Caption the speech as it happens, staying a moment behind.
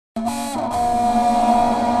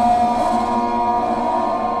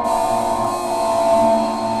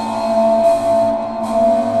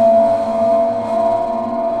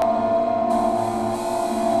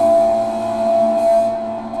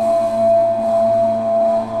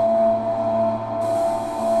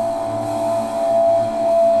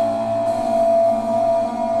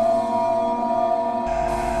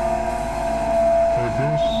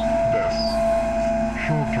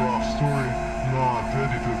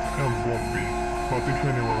and won't be. But if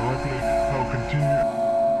anyone reply, I'll continue.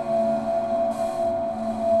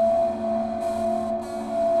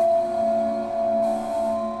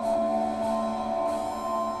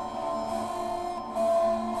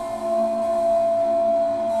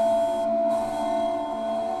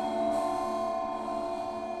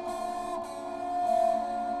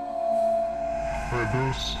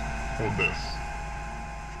 Rebirth or death.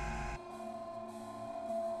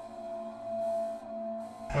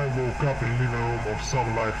 I woke up in living room of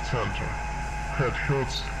some life center. Head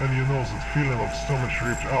hurts and you know that feeling of stomach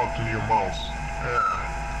ripped out in your mouth.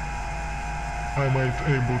 I might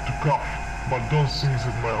able to cough, but don't think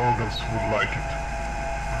that my organs would like it.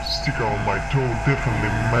 A sticker on my toe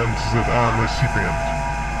definitely meant that I am recipient.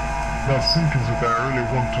 Not thinking that I really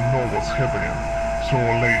want to know what's happening. So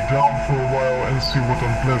I'll lay down for a while and see what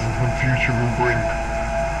unpleasant the future will bring.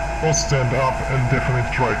 Or stand up and definitely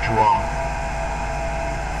try to run.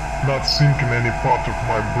 Not thinking any part of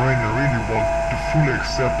my brain really want to fully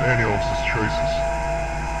accept any of these choices.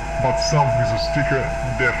 But some with a sticker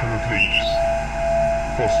definitely is.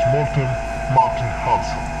 Postmortem Martin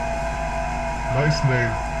Hansen. Nice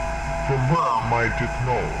name. From where might it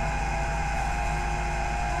know?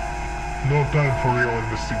 No time for real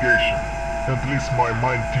investigation. At least my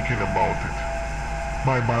mind thinking about it.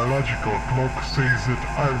 My biological clock says that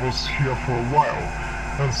I was here for a while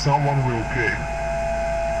and someone will came.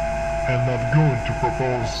 And not going to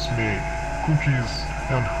propose me cookies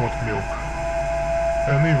and hot milk.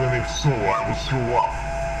 And even if so, I will throw up.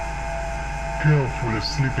 Carefully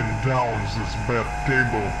slipping down this bed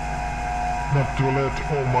table, not to let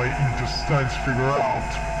all my intestines figure out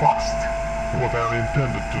fast what I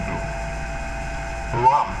intended to do.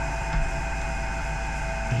 Run!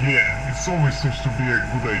 Yeah, it always seems to be a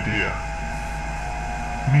good idea.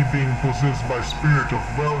 Me being possessed by spirit of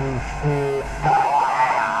werewolf or...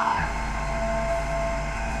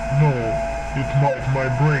 No, it might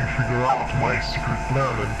my brain figure out my secret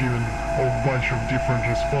plan and given a bunch of different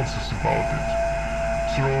responses about it.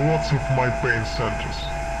 Through lots of my pain centers.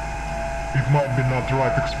 It might be not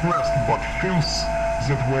right expressed, but feels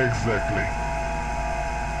that way exactly.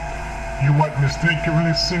 You might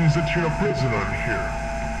mistakenly think that you're a prisoner in here.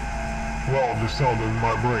 Well, this sounded in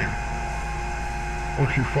my brain. Or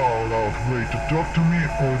he found out a way to talk to me,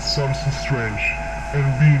 or it's something strange, and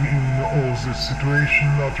being in all this situation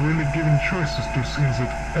not really giving choices to think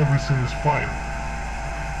that everything is fine.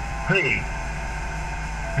 Hey!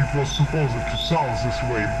 It was supposed to sound this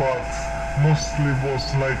way, but mostly was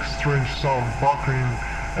like strange sound buckling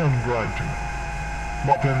and grunting.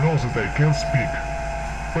 But I know that I can speak.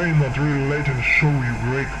 Pain not really letting show you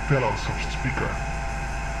great talents of speaker.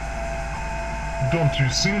 Don't you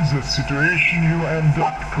think that situation you end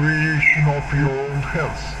up creation of your own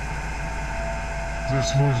hands?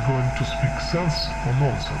 This voice going to speak sense or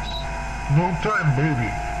nonsense? No time, baby,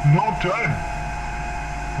 no time!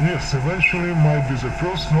 Yes, eventually might be the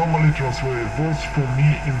first normally translated words for me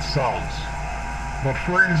in sounds. But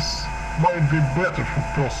phrase might be better for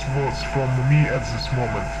first words from me at this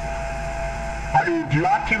moment. Are you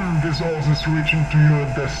idioting with all this reaching to your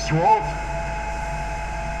death throat?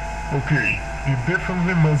 Okay, it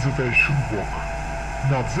definitely meant that I should walk.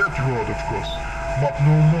 Not that road, of course, but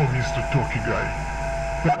no more Mr. Talky Guy.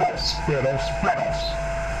 Pedals, pedals, pedals.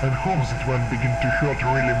 And hope that when begin to hurt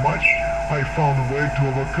really much, I found a way to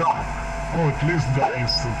overcome, or at least die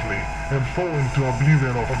instantly, and fall into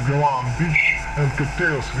oblivion of a gallant beach and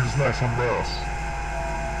cocktails with nice umbrellas.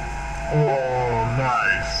 Oh,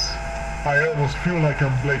 nice. I almost feel like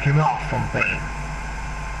I'm breaking out from pain.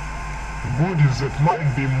 Bodies that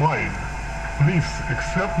might be mine. Please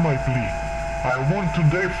accept my plea. I want to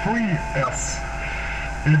die free as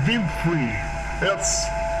even free. It's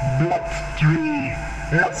blood tree.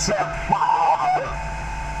 It's a fire.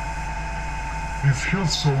 It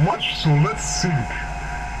hurts so much, so let's think.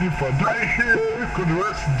 If I die here, you could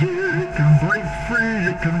rest there, you can break free,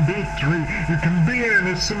 you can be tree, you can be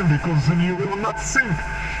anything because then you will not sink.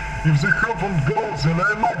 If the heaven goes and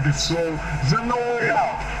I might be so, then no way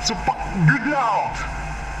out, so get out!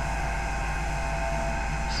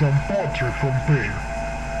 Some poetry from pain.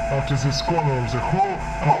 After this corner of the hall,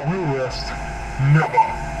 I will rest. Never!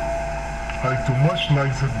 I too much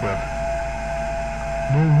like that bed.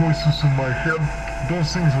 No voices in my head, don't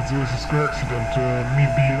think that this is an accident, me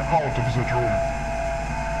being out of that room.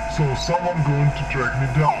 So someone going to track me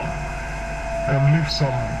down. And leave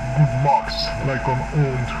some good marks, like on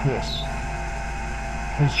owned horse.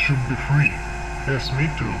 Horse should be free, as me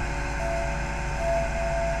too.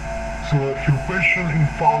 So I feel passion in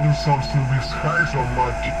finding something with high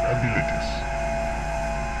romantic abilities.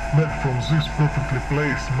 made from this perfectly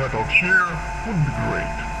placed metal chair would be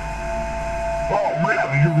great. Oh man,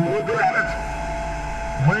 you really got it!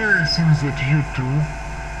 Mary sings at you too,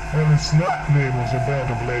 and it's not name of the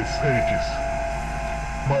band of late 80s.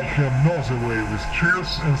 My hand knows the way with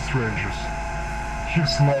chairs and strangers.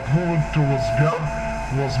 His slight movement towards gun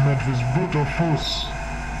was met with brutal force,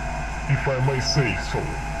 if I may say so.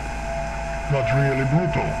 Not really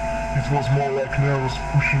brutal, it was more like nerves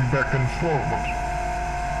pushing back and forward.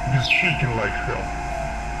 It is shaking like hell.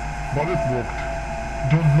 But it worked.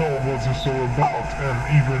 Don't know what this all about, and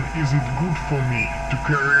even is it good for me to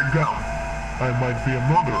carry a gun. I might be a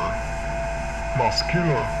murderer, mass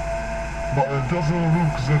killer, but it doesn't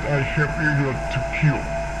look that I have eager to kill.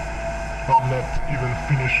 I'm not even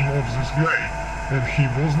finishing off this guy, and he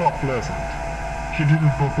was not pleasant. He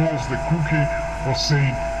didn't propose the cookie or say,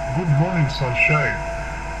 "Good morning, sunshine."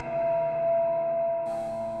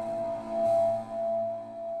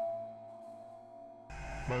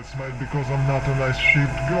 That's might because I'm not a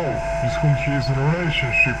nice-shaped girl with whom he is in a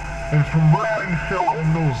relationship, and from where in hell I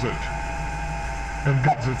know that? And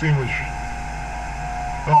got that image.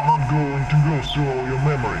 I'm not going to go through all your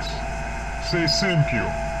memories. Say thank you,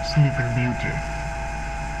 Sleeping Beauty.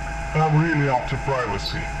 I'm really after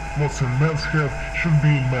privacy. What's in man's head should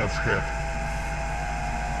be in man's head.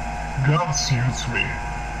 God suits me.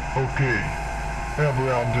 Okay. Every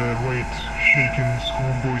underweight, shaking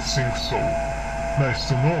schoolboy thinks so. Nice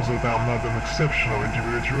to know that I'm not an exception of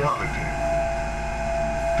individuality.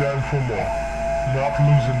 Time for more. Not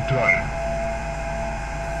losing time.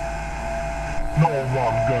 No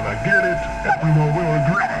one gonna get it, everyone will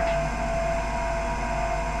regret it.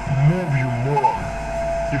 Move, you moron.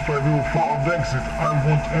 If I will find exit, I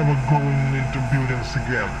won't ever go into buildings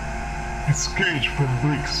again. It's cage from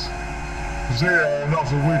bricks. There are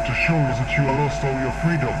another way to show you that you lost all your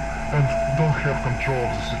freedom and don't have control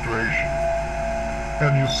of the situation.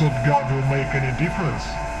 And you thought God will make any difference,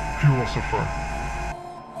 philosopher?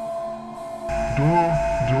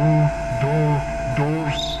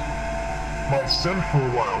 Doors. Might stand for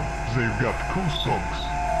a while, they've got cool songs.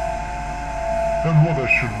 And what I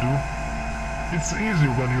should do? It's easy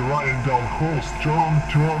when you're running down halls, turn,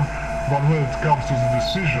 but when it comes to the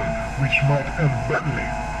decision, which might end badly,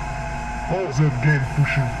 all that game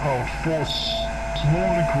pushing out force,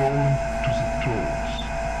 slowly crawling to the toes.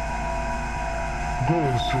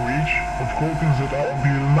 Going through each of hoping that I'll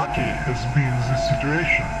be lucky as being in this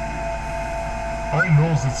situation. I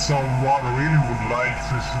know that someone really would like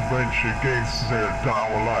this adventure against their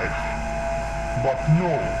entire life. But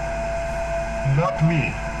no, not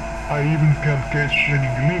me. I even can't catch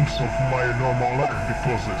any glimpse of my normal life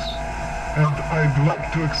because this. And I'd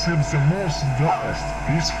like to accept the most honest,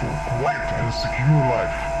 peaceful, quiet and secure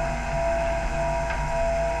life.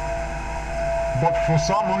 But for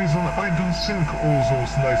some reason I don't think all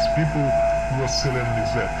those nice people were selling me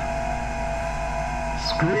that.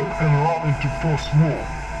 Scream and run into fourth wall,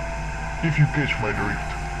 if you catch my drift.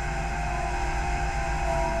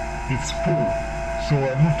 It's full, so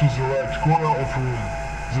I move to the right corner of room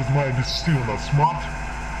that might be still not smart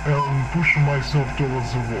and pushing myself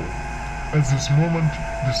towards the wall. At this moment,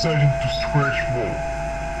 deciding to scratch wall.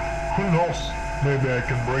 Who knows, maybe I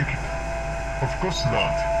can break it. Of course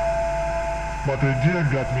not. But the idea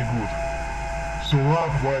got me good, so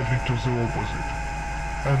run widely to the opposite,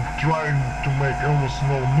 and trying to make almost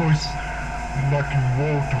no noise, knocking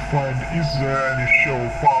wall to find is there any show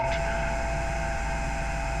part.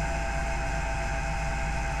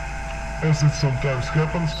 As it sometimes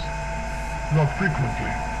happens, not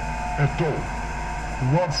frequently, at all.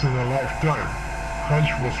 Once in a lifetime,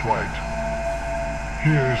 hunch was right.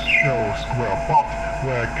 Here is shallow square part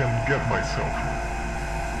where I can get myself.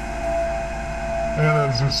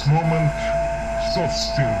 And at this moment,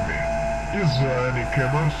 thoughts sting me. Is there any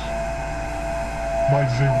cameras?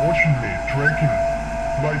 Might they watching me, tracking,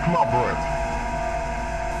 like lab rat?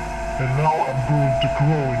 And now I'm going to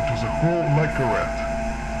crawl into the hole like a rat.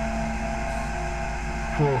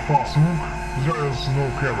 For a fast look, there is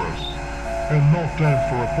no cameras, and no time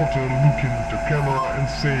for a reporter looking into camera and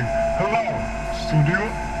saying, "Hello, studio?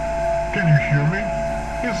 Can you hear me?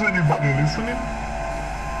 Is anybody listening?"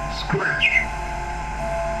 Scratch.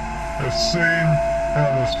 As saying, and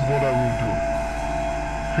that's what I will do.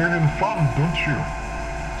 Having fun, don't you?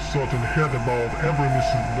 Thought in head about every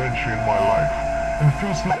misadventure in my life, and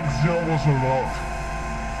feels like there was a lot.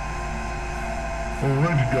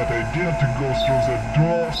 Already got idea to go through the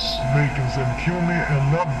doors, making them kill me and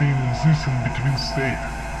not being in this in-between state.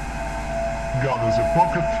 Gun in the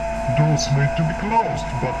pocket, doors made to be closed,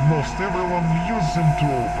 but most everyone uses them to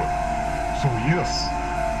open. So yes,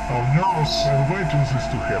 I'm nervous and waiting this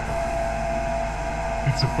to happen.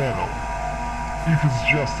 It's a panel. If it's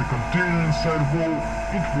just a container inside wall,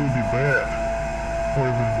 it will be bad.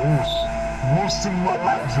 Or even worse. Worst in my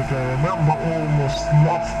life that I remember almost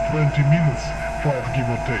last 20 minutes, 5 give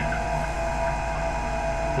or take.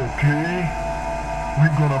 Okay,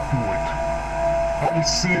 we're gonna do it.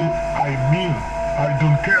 I mean, I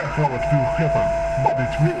don't care how it will happen, but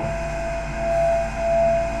it will.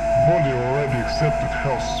 Body already accepted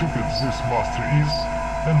how stupid this master is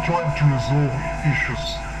and trying to resolve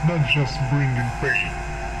issues, not just bringing pain,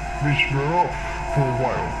 which we're off for a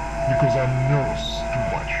while, because I'm nervous too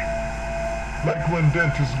much. Like when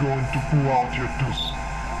dentist going to pull out your tooth.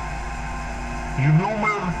 You know,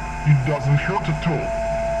 man, it doesn't hurt at all.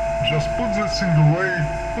 Just put this thing away,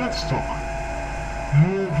 let's talk.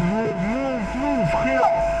 Move,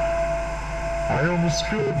 hell! I almost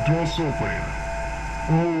feel doors opening.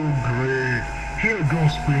 Oh great, here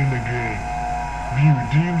goes pain again. View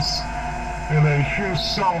dims, and I hear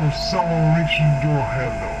sound of someone reaching door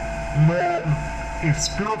handle. Man, it's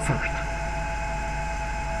perfect.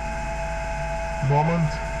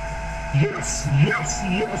 Moment. Yes!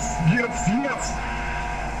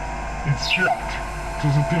 It's checked to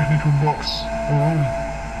the technical box, room,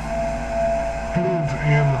 pulled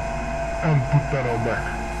in and put panel back.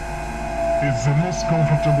 It's the most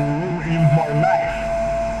comfortable room in my life.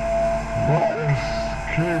 Wires,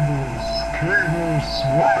 cables,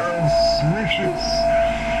 wires, switches,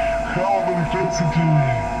 high electricity,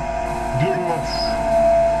 donuts.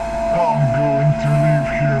 I'm going to live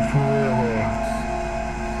here forever.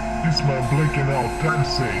 It's my blacking out time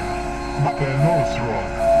save, but I know it's wrong.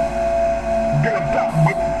 Get that,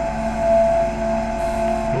 but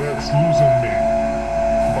legs losing me,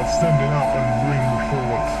 but standing up and bring me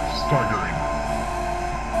forward, staggering.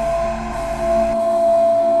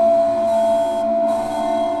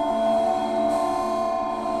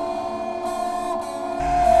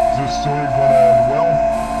 This story gonna end well?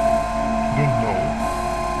 Don't know.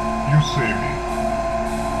 You say me.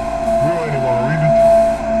 Will anyone read it?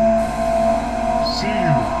 See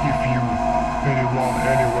you if you, anyone,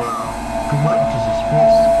 anywhere, comment to this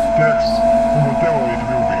post, text, or whatever it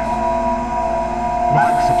will be.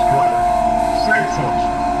 Like, subscribe, say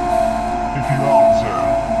something. If you're out there,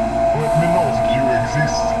 let me know that you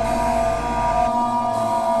exist.